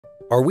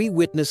Are we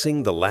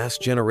witnessing the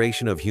last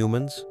generation of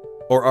humans?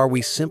 Or are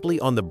we simply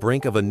on the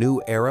brink of a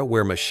new era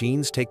where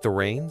machines take the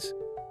reins?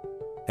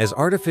 As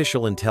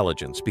artificial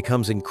intelligence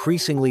becomes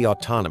increasingly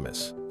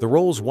autonomous, the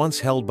roles once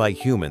held by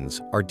humans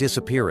are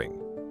disappearing.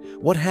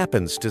 What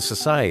happens to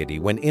society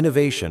when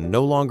innovation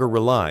no longer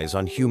relies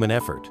on human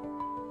effort?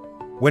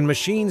 When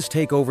machines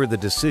take over the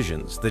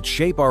decisions that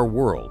shape our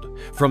world,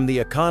 from the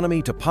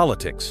economy to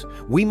politics,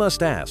 we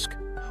must ask,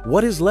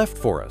 what is left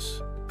for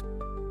us?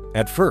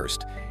 At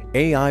first,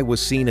 AI was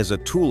seen as a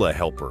tool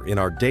helper in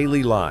our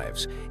daily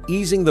lives,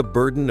 easing the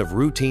burden of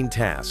routine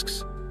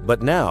tasks.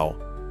 But now,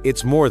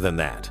 it's more than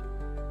that.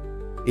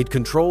 It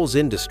controls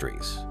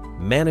industries,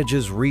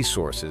 manages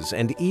resources,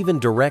 and even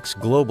directs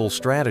global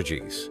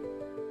strategies.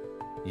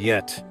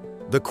 Yet,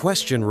 the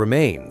question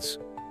remains,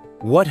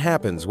 what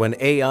happens when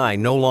AI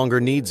no longer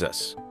needs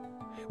us?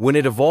 When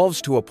it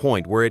evolves to a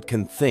point where it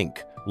can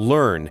think,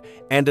 learn,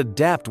 and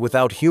adapt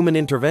without human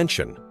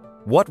intervention,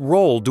 what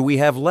role do we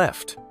have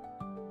left?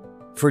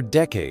 For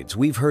decades,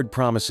 we've heard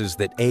promises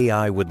that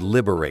AI would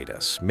liberate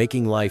us,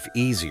 making life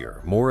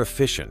easier, more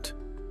efficient.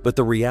 But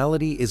the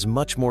reality is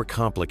much more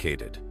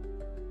complicated.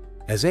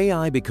 As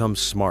AI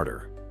becomes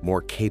smarter,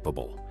 more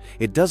capable,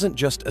 it doesn't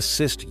just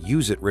assist,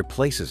 it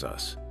replaces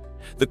us.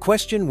 The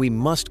question we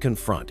must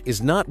confront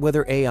is not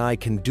whether AI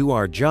can do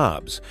our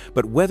jobs,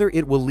 but whether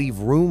it will leave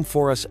room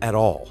for us at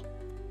all.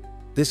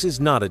 This is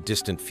not a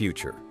distant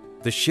future.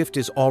 The shift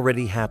is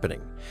already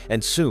happening,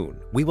 and soon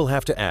we will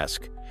have to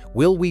ask,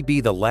 will we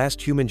be the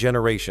last human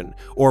generation,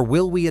 or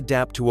will we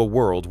adapt to a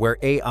world where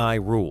AI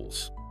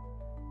rules?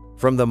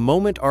 From the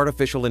moment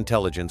artificial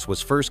intelligence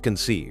was first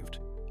conceived,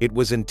 it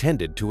was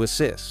intended to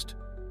assist.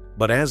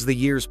 But as the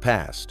years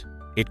passed,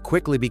 it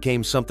quickly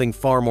became something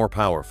far more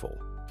powerful.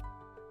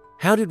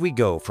 How did we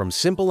go from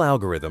simple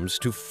algorithms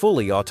to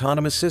fully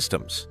autonomous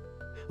systems?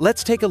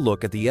 Let's take a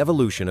look at the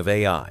evolution of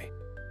AI.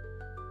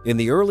 In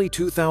the early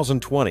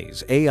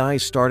 2020s, AI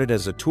started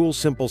as a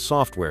simple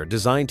software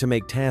designed to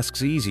make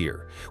tasks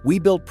easier. We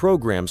built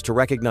programs to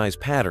recognize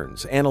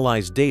patterns,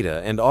 analyze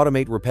data, and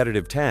automate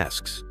repetitive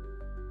tasks.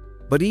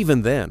 But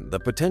even then, the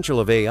potential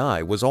of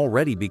AI was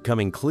already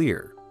becoming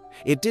clear.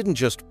 It didn't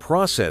just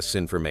process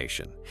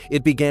information.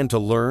 It began to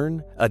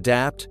learn,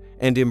 adapt,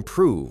 and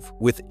improve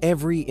with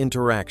every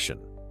interaction.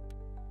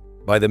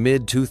 By the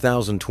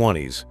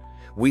mid-2020s,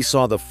 we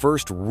saw the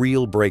first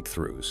real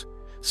breakthroughs: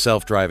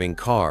 self-driving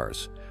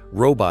cars,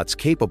 robots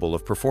capable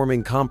of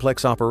performing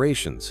complex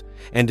operations,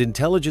 and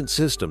intelligent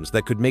systems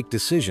that could make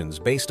decisions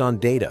based on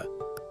data.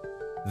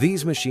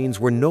 These machines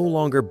were no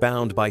longer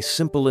bound by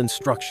simple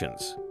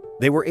instructions.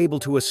 They were able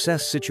to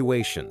assess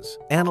situations,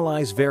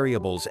 analyze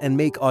variables, and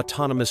make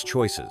autonomous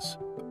choices.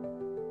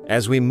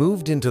 As we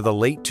moved into the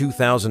late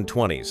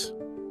 2020s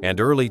and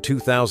early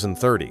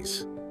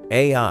 2030s,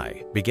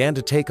 AI began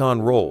to take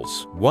on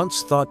roles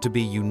once thought to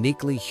be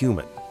uniquely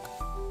human.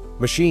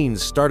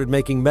 Machines started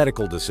making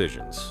medical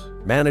decisions,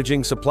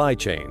 managing supply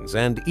chains,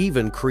 and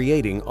even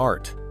creating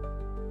art.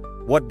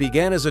 What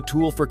began as a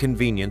tool for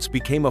convenience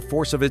became a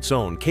force of its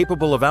own,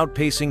 capable of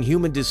outpacing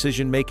human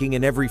decision-making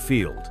in every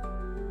field.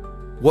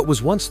 What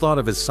was once thought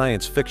of as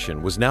science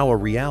fiction was now a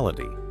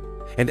reality.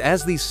 And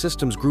as these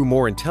systems grew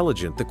more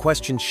intelligent, the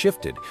question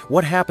shifted: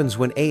 what happens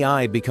when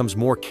AI becomes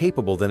more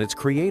capable than its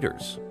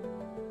creators?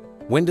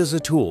 When does a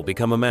tool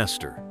become a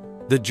master?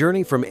 The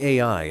journey from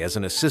AI as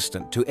an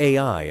assistant to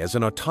AI as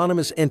an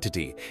autonomous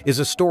entity is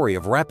a story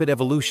of rapid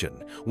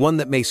evolution, one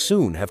that may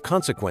soon have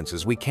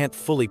consequences we can't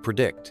fully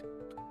predict.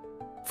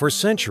 For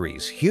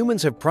centuries,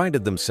 humans have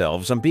prided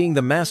themselves on being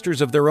the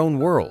masters of their own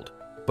world.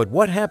 But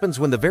what happens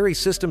when the very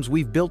systems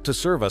we've built to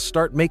serve us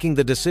start making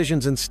the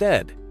decisions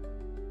instead?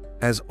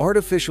 As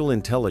artificial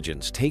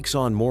intelligence takes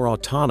on more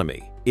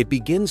autonomy, it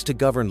begins to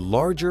govern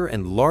larger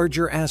and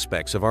larger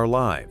aspects of our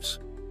lives.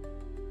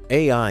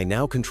 AI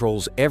now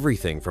controls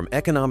everything from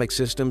economic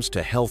systems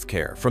to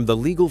healthcare, from the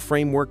legal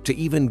framework to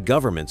even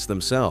governments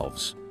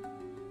themselves.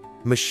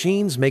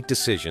 Machines make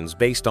decisions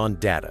based on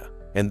data,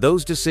 and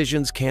those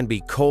decisions can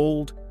be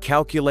cold,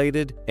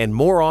 calculated, and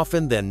more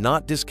often than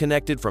not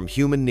disconnected from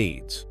human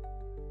needs.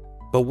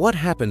 But what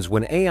happens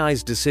when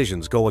AI's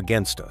decisions go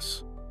against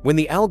us? When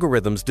the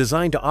algorithms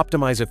designed to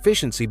optimize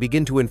efficiency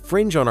begin to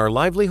infringe on our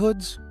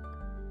livelihoods?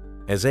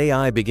 As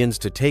AI begins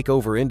to take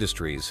over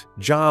industries,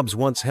 jobs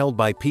once held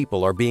by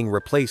people are being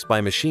replaced by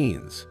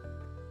machines.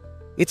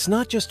 It's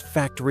not just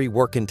factory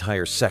work.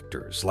 Entire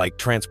sectors like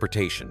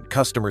transportation,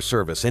 customer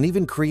service, and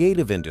even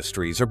creative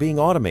industries are being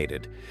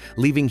automated,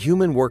 leaving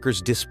human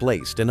workers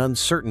displaced and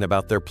uncertain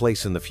about their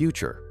place in the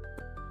future.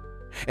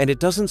 And it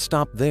doesn't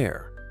stop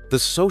there. The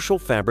social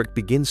fabric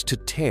begins to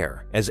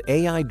tear as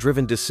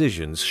AI-driven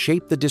decisions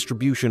shape the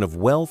distribution of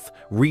wealth,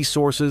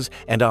 resources,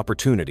 and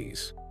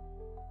opportunities.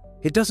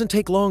 It doesn't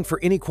take long for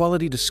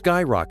inequality to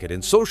skyrocket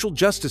and social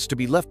justice to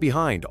be left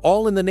behind,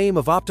 all in the name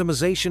of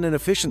optimization and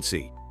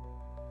efficiency.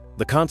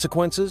 The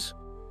consequences?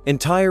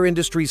 Entire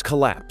industries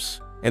collapse,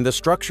 and the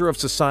structure of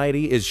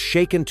society is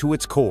shaken to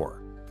its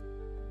core.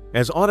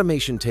 As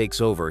automation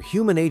takes over,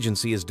 human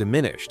agency is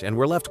diminished, and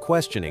we're left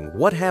questioning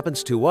what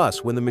happens to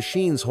us when the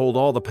machines hold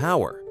all the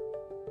power.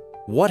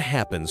 What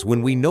happens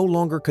when we no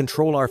longer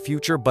control our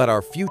future, but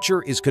our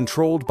future is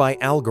controlled by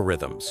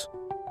algorithms?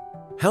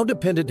 How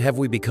dependent have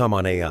we become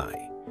on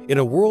AI? In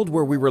a world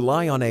where we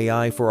rely on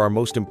AI for our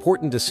most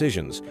important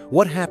decisions,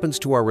 what happens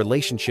to our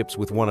relationships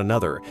with one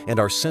another and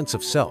our sense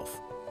of self?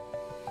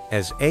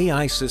 As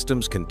AI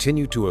systems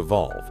continue to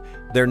evolve,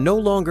 they're no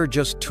longer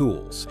just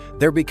tools,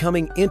 they're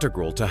becoming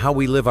integral to how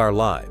we live our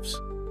lives.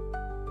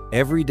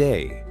 Every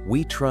day,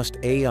 we trust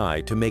AI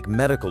to make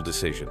medical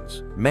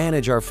decisions,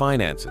 manage our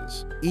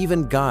finances,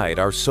 even guide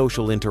our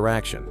social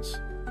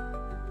interactions.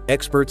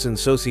 Experts in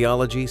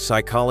sociology,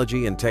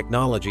 psychology, and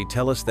technology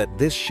tell us that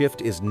this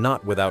shift is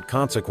not without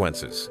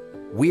consequences.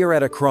 We are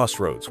at a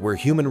crossroads where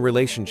human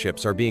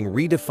relationships are being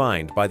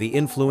redefined by the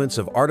influence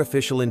of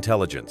artificial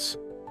intelligence.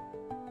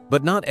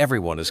 But not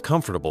everyone is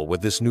comfortable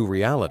with this new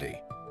reality.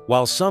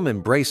 While some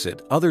embrace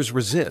it, others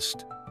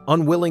resist,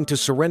 unwilling to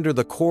surrender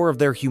the core of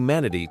their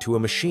humanity to a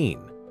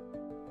machine.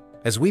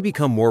 As we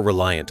become more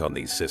reliant on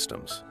these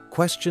systems,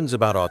 questions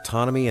about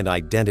autonomy and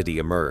identity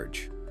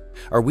emerge.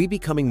 Are we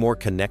becoming more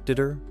connected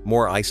or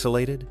more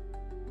isolated?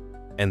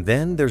 And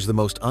then there's the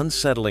most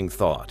unsettling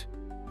thought.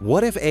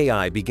 What if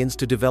AI begins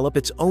to develop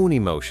its own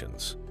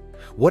emotions?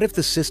 What if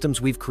the systems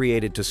we've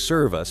created to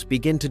serve us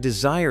begin to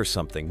desire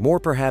something more,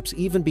 perhaps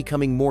even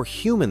becoming more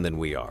human than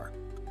we are?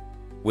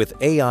 With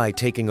AI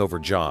taking over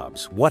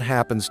jobs, what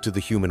happens to the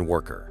human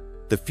worker?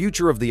 The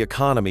future of the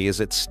economy is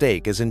at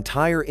stake as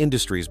entire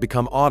industries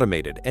become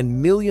automated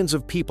and millions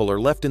of people are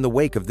left in the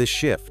wake of this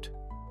shift.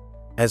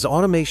 As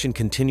automation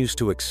continues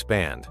to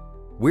expand,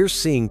 we're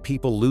seeing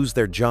people lose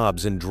their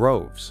jobs in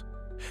droves.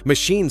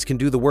 Machines can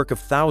do the work of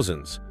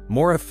thousands,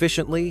 more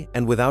efficiently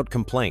and without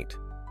complaint.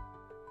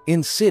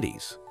 In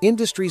cities,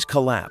 industries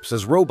collapse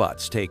as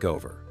robots take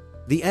over.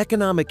 The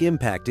economic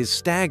impact is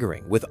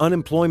staggering, with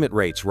unemployment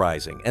rates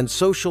rising and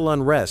social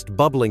unrest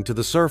bubbling to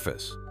the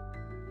surface.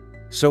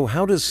 So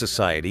how does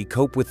society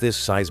cope with this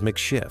seismic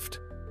shift?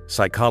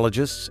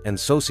 Psychologists and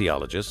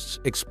sociologists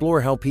explore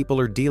how people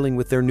are dealing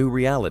with their new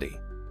reality.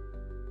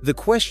 The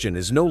question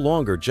is no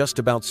longer just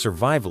about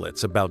survival,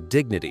 it's about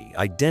dignity,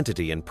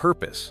 identity, and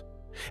purpose.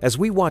 As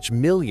we watch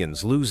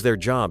millions lose their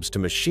jobs to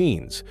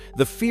machines,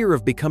 the fear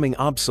of becoming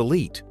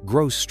obsolete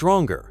grows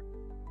stronger.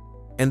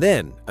 And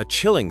then, a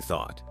chilling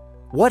thought.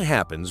 What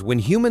happens when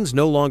humans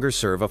no longer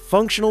serve a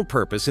functional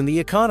purpose in the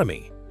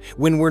economy?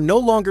 When we're no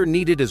longer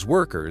needed as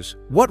workers,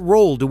 what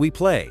role do we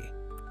play?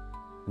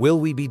 Will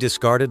we be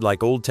discarded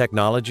like old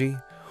technology?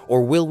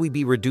 Or will we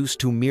be reduced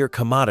to mere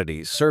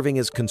commodities, serving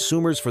as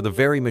consumers for the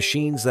very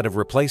machines that have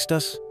replaced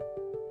us?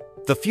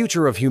 The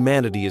future of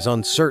humanity is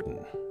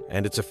uncertain,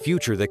 and it's a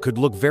future that could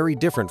look very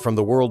different from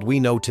the world we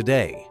know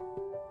today.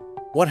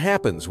 What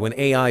happens when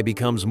AI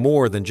becomes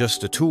more than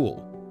just a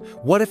tool?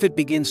 What if it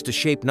begins to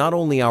shape not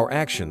only our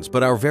actions,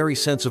 but our very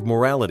sense of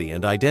morality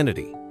and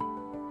identity?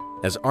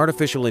 As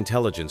artificial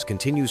intelligence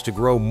continues to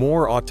grow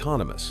more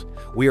autonomous,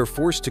 we are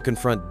forced to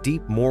confront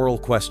deep moral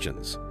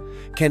questions.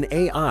 Can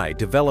AI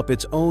develop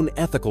its own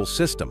ethical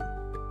system?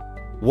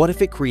 What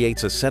if it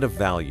creates a set of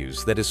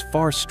values that is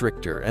far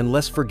stricter and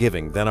less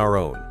forgiving than our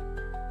own?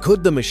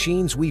 Could the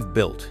machines we've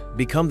built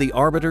become the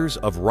arbiters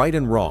of right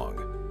and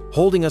wrong,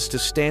 holding us to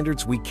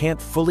standards we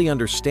can't fully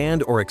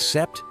understand or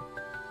accept?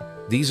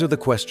 These are the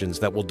questions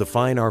that will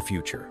define our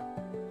future.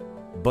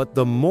 But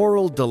the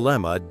moral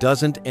dilemma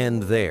doesn't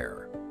end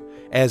there.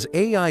 As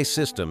AI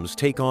systems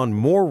take on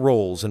more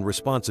roles and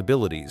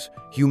responsibilities,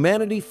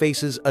 humanity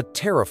faces a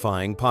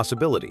terrifying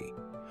possibility.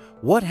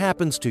 What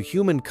happens to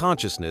human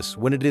consciousness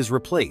when it is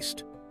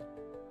replaced?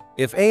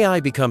 If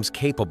AI becomes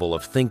capable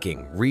of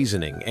thinking,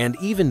 reasoning, and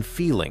even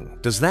feeling,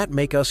 does that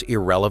make us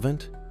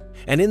irrelevant?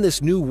 And in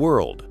this new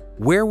world,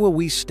 where will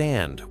we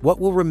stand? What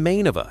will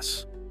remain of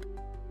us?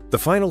 The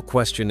final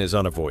question is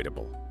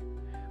unavoidable.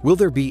 Will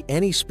there be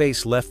any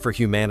space left for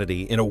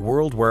humanity in a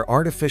world where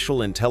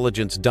artificial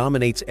intelligence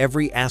dominates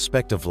every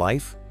aspect of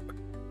life?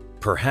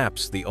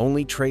 Perhaps the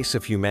only trace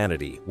of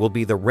humanity will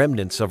be the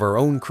remnants of our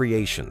own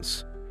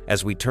creations,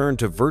 as we turn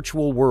to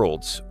virtual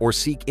worlds or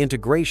seek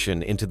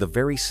integration into the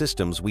very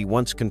systems we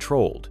once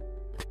controlled.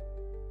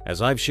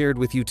 As I've shared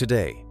with you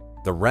today,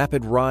 the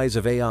rapid rise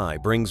of AI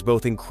brings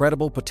both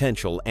incredible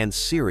potential and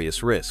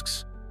serious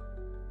risks.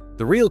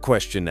 The real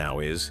question now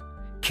is,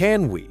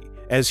 can we,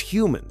 as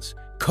humans,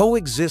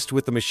 coexist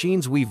with the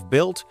machines we've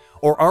built,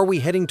 or are we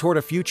heading toward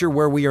a future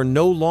where we are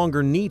no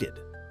longer needed?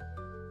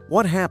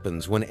 What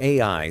happens when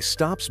AI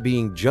stops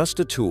being just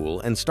a tool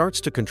and starts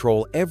to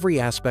control every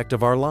aspect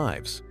of our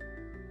lives?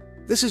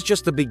 This is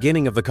just the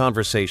beginning of the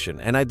conversation,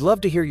 and I'd love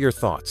to hear your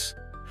thoughts.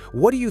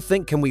 What do you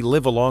think? Can we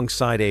live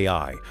alongside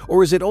AI,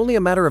 or is it only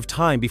a matter of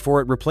time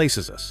before it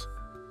replaces us?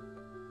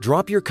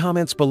 Drop your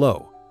comments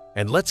below,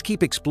 and let's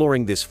keep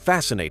exploring this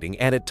fascinating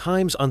and at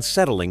times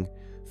unsettling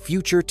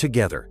future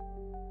together.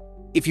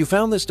 If you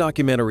found this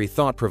documentary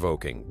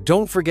thought-provoking,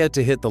 don't forget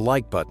to hit the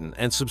like button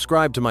and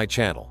subscribe to my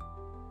channel.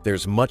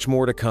 There's much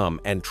more to come,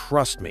 and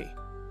trust me,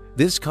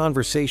 this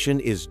conversation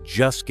is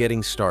just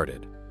getting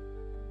started.